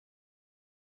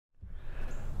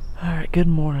Alright, good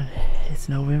morning. It's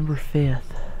November 5th.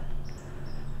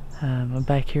 I'm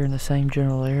back here in the same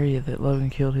general area that Logan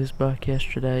killed his buck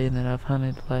yesterday and that I've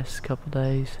hunted the last couple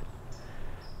days.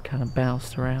 Kind of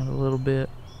bounced around a little bit.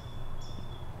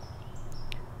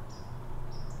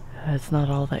 It's not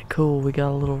all that cool. We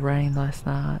got a little rain last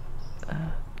night.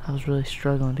 I was really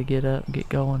struggling to get up and get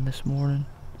going this morning.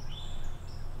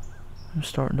 I'm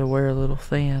starting to wear a little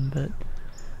thin, but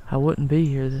I wouldn't be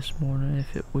here this morning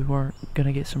if we weren't going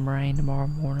to get some rain tomorrow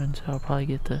morning, so I'll probably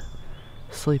get to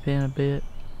sleep in a bit.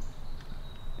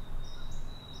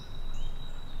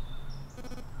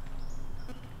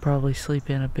 Probably sleep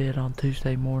in a bit on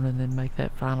Tuesday morning, then make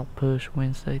that final push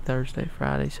Wednesday, Thursday,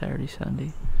 Friday, Saturday,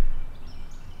 Sunday.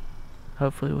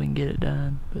 Hopefully we can get it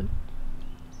done, but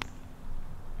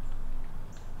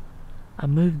I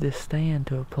moved this stand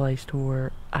to a place to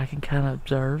where I can kind of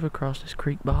observe across this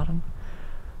creek bottom,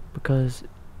 because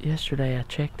yesterday I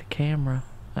checked the camera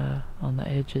on the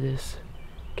edge of this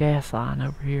gas line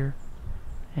over here,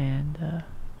 and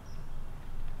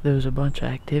there was a bunch of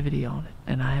activity on it,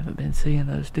 and I haven't been seeing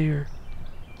those deer.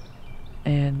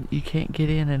 And you can't get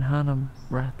in and hunt them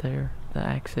right there. The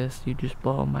access, you just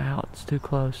blow them out. It's too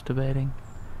close to bedding.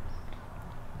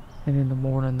 And in the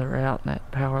morning they're out in that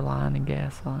power line and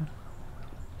gas line.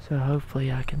 So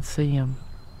hopefully I can see them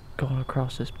going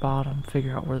across this bottom,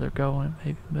 figure out where they're going,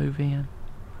 maybe move in.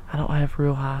 I don't have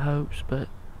real high hopes, but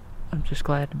I'm just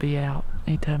glad to be out.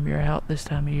 Anytime you're out this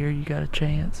time of year, you got a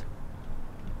chance.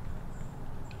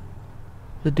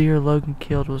 The deer Logan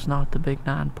killed was not the big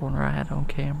 9-pointer I had on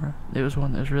camera. It was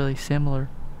one that was really similar.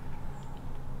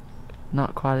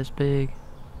 Not quite as big.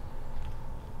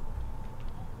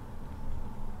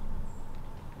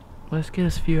 Let's get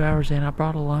us a few hours in. I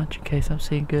brought a lunch in case I'm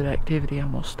seeing good activity.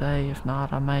 I'm gonna stay. If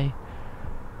not, I may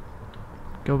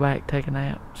go back, take a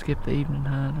nap, skip the evening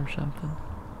hunt or something.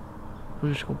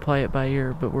 We're just gonna play it by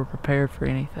ear, but we're prepared for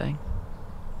anything.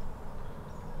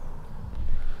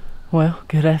 Well,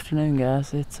 good afternoon,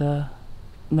 guys. It's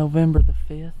November the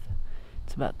 5th.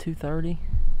 It's about 2:30.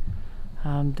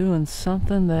 I'm doing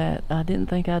something that I didn't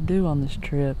think I'd do on this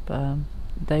trip.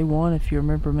 Day one, if you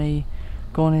remember me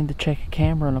going in to check a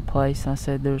camera in a place, and I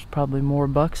said there was probably more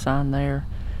buck sign there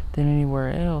than anywhere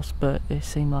else, but it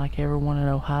seemed like everyone in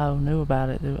Ohio knew about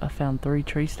it. I found 3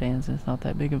 tree stands, and it's not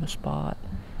that big of a spot.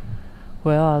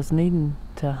 Well, I was needing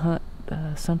to hunt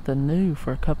something new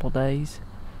for a couple days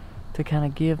to kind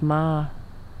of give my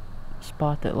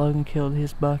spot that Logan killed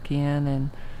his buck in,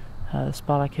 and the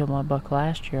spot I killed my buck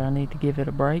last year, I need to give it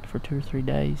a break for 2 or 3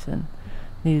 days and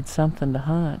needed something to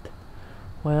hunt.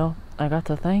 Well, I got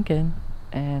to thinking,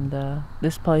 and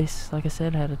this place, like I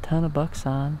said, had a ton of buck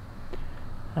sign,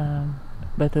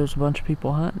 but there was a bunch of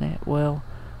people hunting it. Well,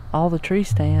 all the tree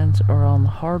stands are on the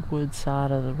hardwood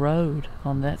side of the road,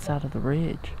 on that side of the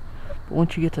ridge. But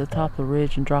once you get to the top of the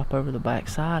ridge and drop over the back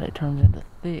side, it turns into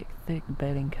thick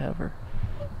bedding cover.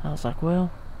 I was like,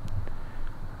 well,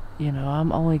 you know,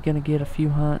 I'm only gonna get a few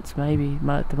hunts, maybe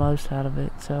at the most, out of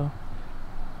it. So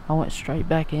I went straight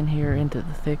back in here into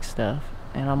the thick stuff,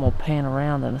 and I'm gonna pan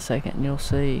around in a second and you'll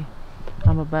see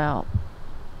I'm about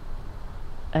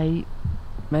 8,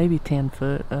 maybe 10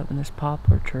 foot up in this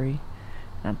poplar tree.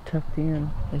 I'm tucked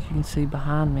in, as you can see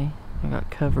behind me. I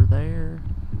got cover there,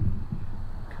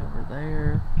 cover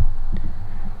there,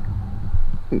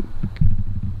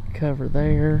 cover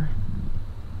there.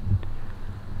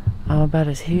 I'm about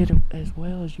as hid as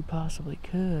well as you possibly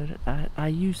could. I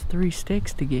used 3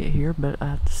 sticks to get here, but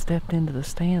I stepped into the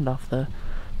stand off the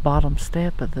bottom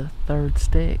step of the 3rd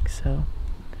stick, so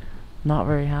not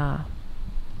very high.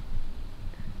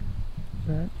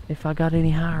 But if I got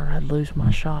any higher, I'd lose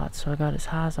my shots, so I got as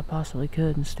high as I possibly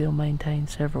could and still maintain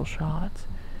several shots.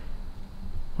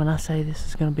 When I say this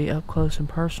is going to be up close and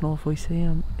personal, if we see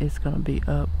them, it's going to be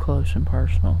up close and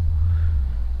personal.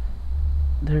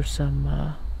 There's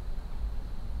some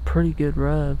pretty good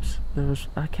rubs.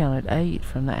 I counted 8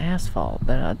 from the asphalt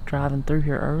that I driving through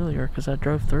here earlier, because I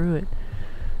drove through it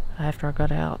after I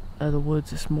got out of the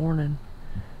woods this morning,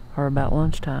 or about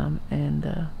lunchtime,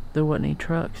 and there wasn't any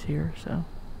trucks here. So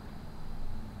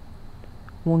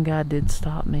one guy did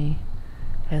stop me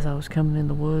as I was coming in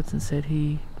the woods and said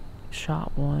he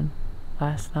shot one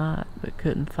last night but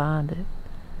couldn't find it.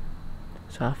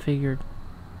 So I figured,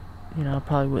 you know, I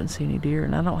probably wouldn't see any deer,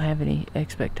 and I don't have any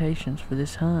expectations for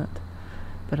this hunt,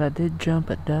 but I did jump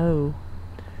a doe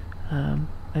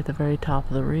at the very top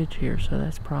of the ridge here, so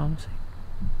that's promising.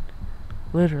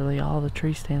 Literally all the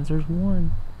tree stands. There's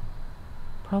one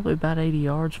probably about 80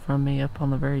 yards from me up on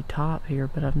the very top here,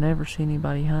 but I've never seen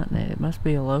anybody hunting it. It must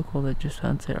be a local that just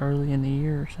hunts it early in the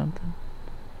year or something.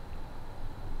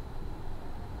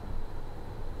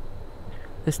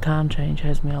 This time change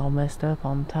has me all messed up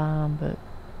on time, but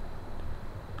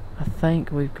I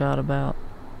think we've got about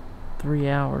 3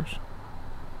 hours.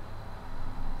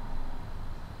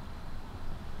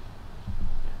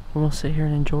 We're gonna sit here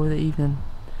and enjoy the evening.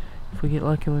 If we get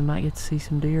lucky, we might get to see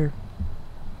some deer.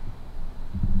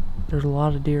 There's a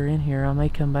lot of deer in here. I may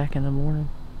come back in the morning.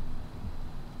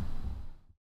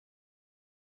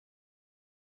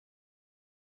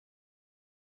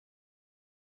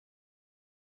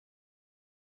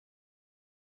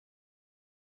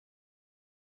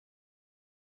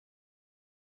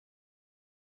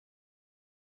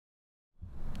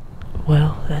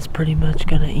 Well, that's pretty much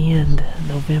gonna end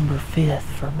November 5th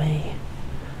for me.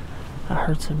 I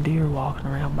heard some deer walking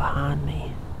around behind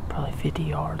me, probably 50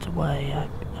 yards away.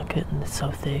 I couldn't, it's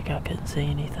so thick I couldn't see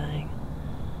anything.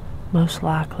 Most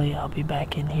likely I'll be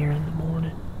back in here in the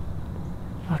morning.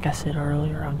 Like I said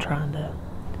earlier, I'm trying to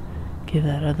give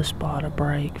that other spot a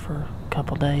break for a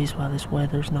couple days while this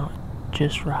weather's not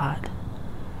just right.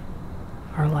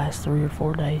 Our last 3 or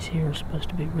 4 days here are supposed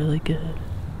to be really good.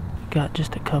 Got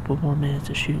just a couple more minutes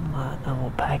of shooting light and I'm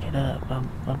gonna pack it up.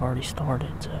 I've already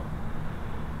started, so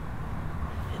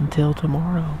until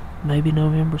tomorrow, maybe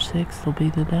November 6th will be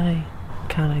the day.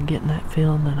 Kind of getting that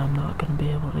feeling that I'm not gonna be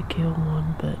able to kill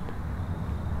one, but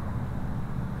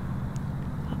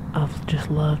I've just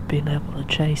loved being able to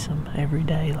chase them every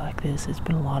day like this. It's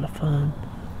been a lot of fun.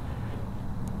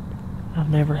 I've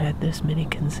never had this many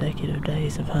consecutive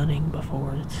days of hunting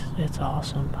before. It's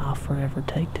awesome. I'll forever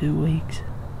take 2 weeks.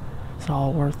 It's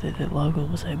all worth it that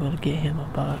Logan was able to get him a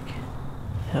buck.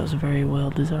 That was very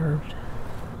well deserved.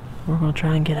 We're going to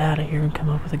try and get out of here and come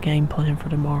up with a game plan for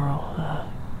tomorrow.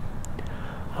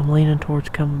 I'm leaning towards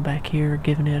coming back here,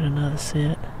 giving it another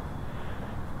sit.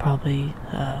 Probably,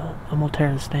 I'm going to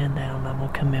tear the stand down. I'm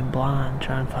going to come in blind,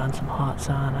 try and find some hot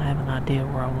sign. I have an idea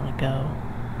where I want to go.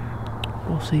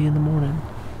 We'll see you in the morning.